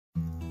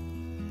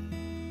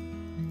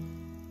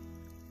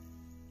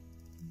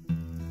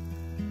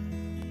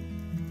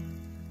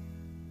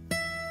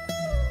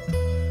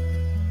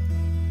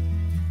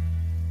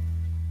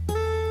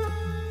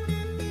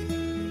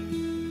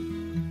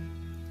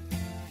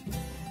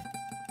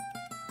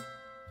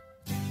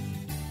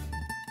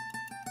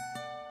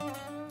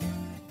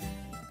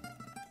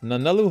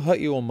Nalu Ha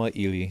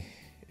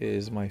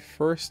is my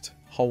first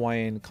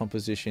Hawaiian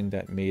composition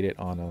that made it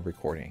on a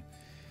recording.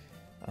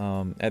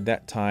 At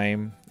that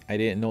time, I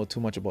didn't know too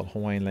much about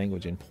Hawaiian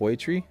language and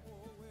poetry,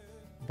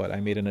 but I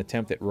made an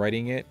attempt at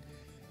writing it,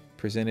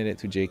 presented it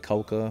to Jay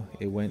Kauka.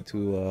 It went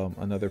to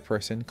another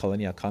person,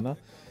 Kanile'a Kana,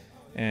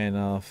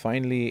 and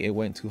finally it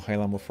went to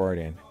Hailama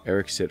Farden.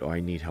 Eric said, "Oh,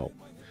 I need help."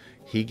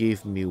 He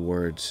gave me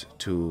words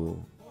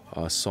to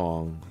a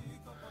song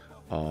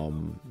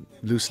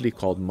loosely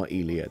called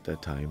Mele at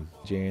that time.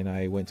 Jay and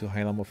I went to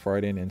Hailama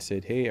Farden and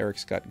said, "Hey,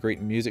 Eric's got great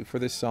music for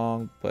this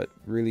song, but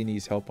really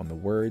needs help on the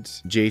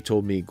words." Jay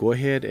told me, "Go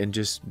ahead and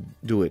just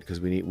do it because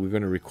we're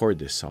going to record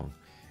this song."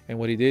 And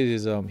what he did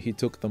is he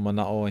took the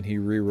mana'o and he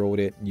rewrote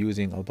it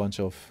using a bunch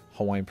of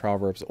Hawaiian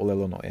proverbs,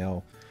 olelo no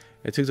eo.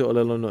 I took the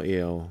olelo no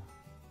eo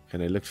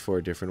and I looked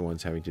for different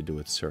ones having to do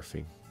with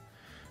surfing.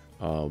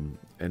 And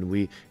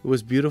it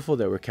was beautiful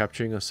that we're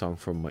capturing a song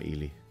from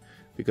Mele,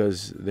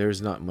 because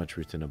there's not much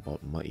written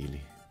about Mele.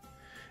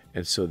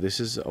 And so this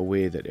is a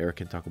way that Eric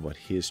can talk about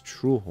his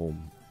true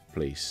home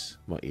place,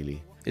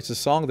 Mele. It's a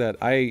song that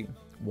I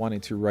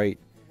wanted to write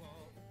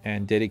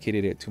and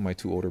dedicated it to my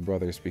two older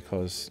brothers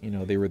because, you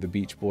know, they were the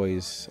beach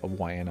boys of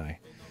Waianae.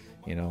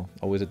 You know,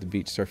 always at the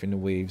beach surfing the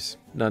waves.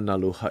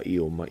 Nalu Ha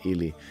o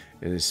Mele.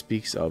 And it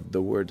speaks of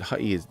the word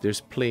ha'i.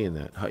 There's play in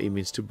that. Ha'i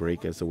means to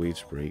break as the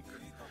waves break.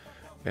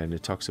 And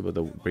it talks about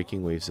the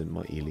breaking waves in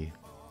Mele.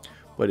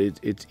 But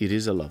it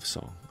is a love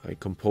song. I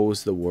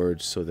composed the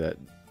words so that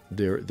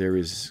there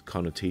is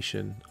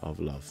connotation of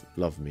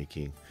love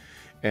making.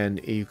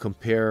 And you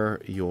compare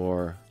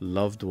your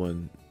loved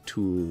one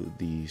to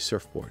the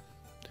surfboard.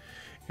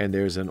 And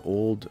there's an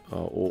older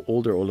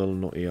olelo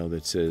no ea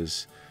that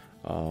says,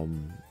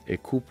 e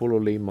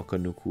kupolole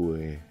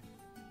makanuku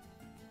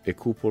e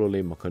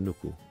kupolole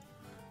makanuku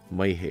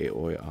mai he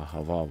oe a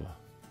havawa.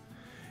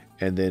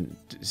 And then,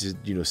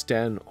 you know,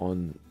 stand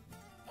on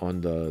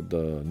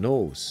the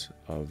nose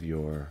of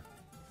your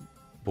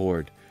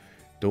board.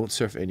 Don't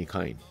surf any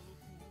kind.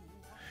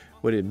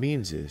 What it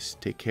means is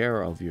take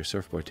care of your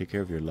surfboard, take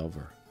care of your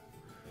lover.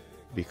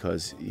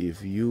 Because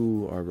if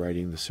you are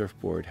riding the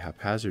surfboard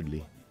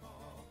haphazardly,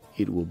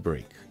 it will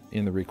break.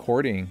 In the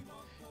recording,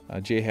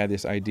 Jay had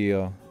this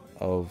idea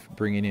of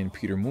bringing in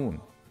Peter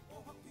Moon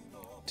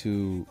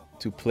to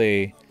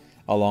play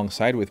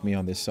alongside with me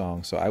on this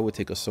song. So I would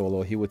take a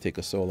solo, he would take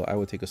a solo, I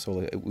would take a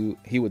solo,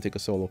 he would take a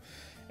solo,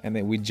 and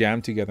then we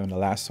jammed together on the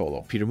last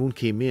solo. Peter Moon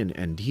came in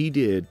and he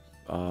did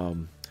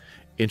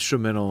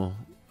instrumental,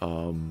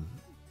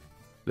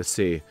 let's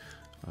say,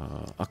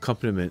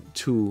 accompaniment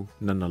to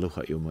Nalu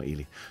Ha o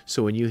Mele.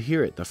 So when you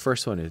hear it, the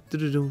first one is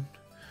do-do-doo,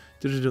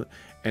 do-do-doo,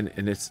 and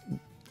it's,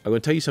 I'm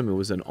going to tell you something, it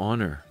was an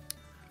honor.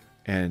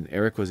 And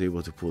Eric was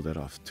able to pull that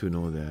off, to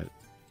know that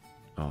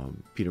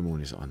Peter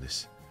Moon is on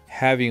this.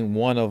 Having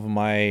one of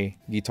my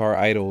guitar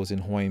idols in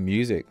Hawaiian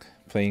music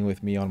playing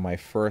with me on my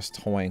first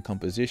Hawaiian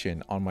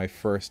composition, on my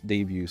first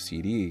debut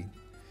CD,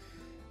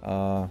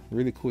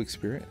 really cool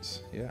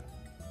experience, yeah.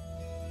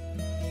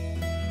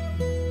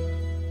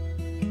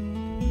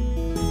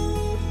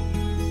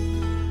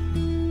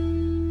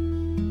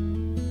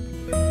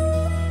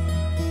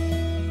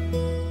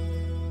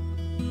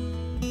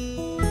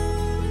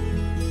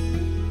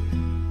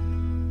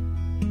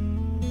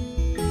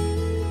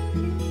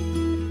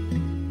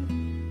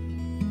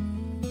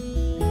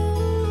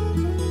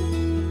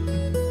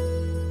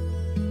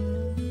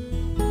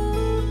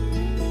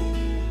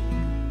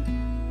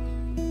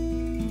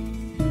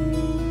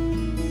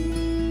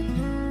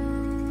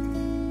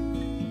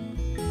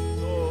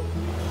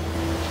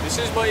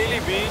 This is Mele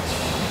Beach,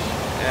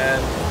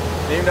 and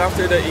named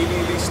after the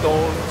Ilili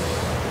stones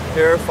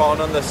here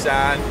found on the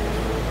sand.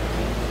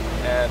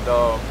 And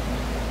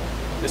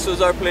this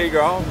was our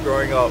playground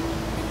growing up.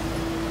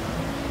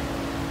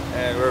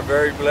 And we're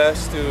very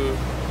blessed to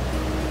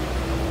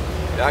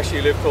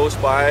actually live close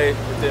by,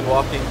 within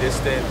walking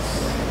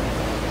distance.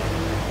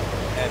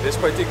 And this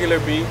particular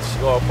beach,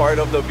 well, part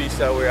of the beach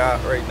that we're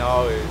at right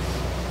now is,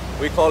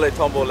 we call it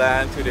Tumble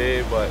Land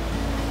today, but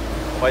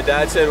my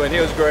dad said when he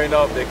was growing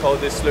up, they called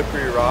this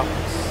Slippery Rocks.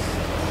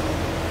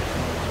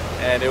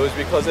 And it was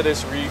because of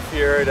this reef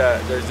here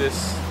that there's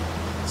this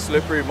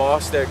slippery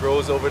moss that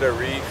grows over the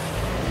reef.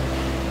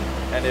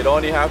 And it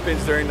only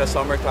happens during the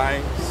summer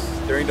times.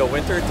 During the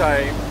winter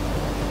time,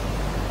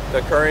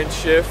 the currents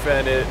shift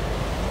and it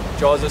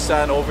draws the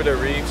sand over the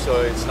reef,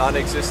 so it's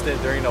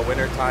non-existent during the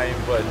winter time.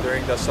 But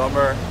during the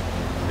summer,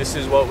 this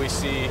is what we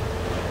see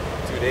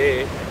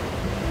today.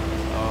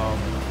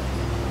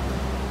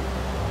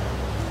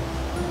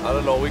 I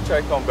don't know, we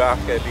try to come back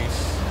at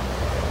least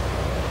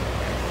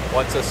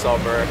once a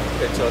summer,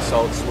 catch a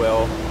south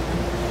swell.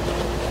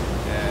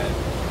 And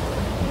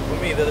for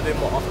me, a little bit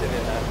more often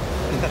than that.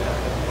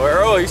 well,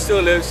 Earl, he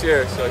still lives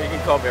here, so he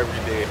can come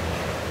every day.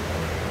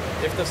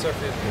 If the surf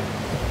is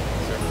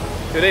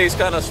good. Today it's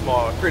kind of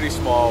small, pretty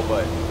small,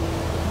 but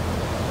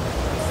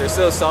there's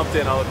still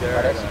something out there.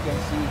 But as you can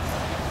see,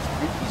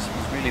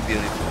 it's really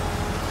beautiful.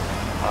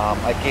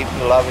 I came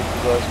to love it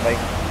because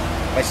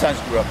my sons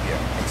grew up here,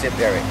 except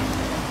Eric.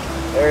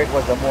 Eric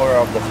was the more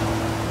of the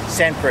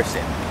sand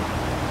person.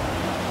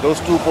 Those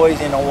two boys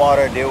in the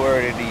water, they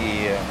were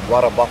the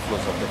water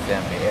buffaloes of the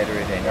family,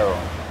 Edward and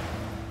Errol.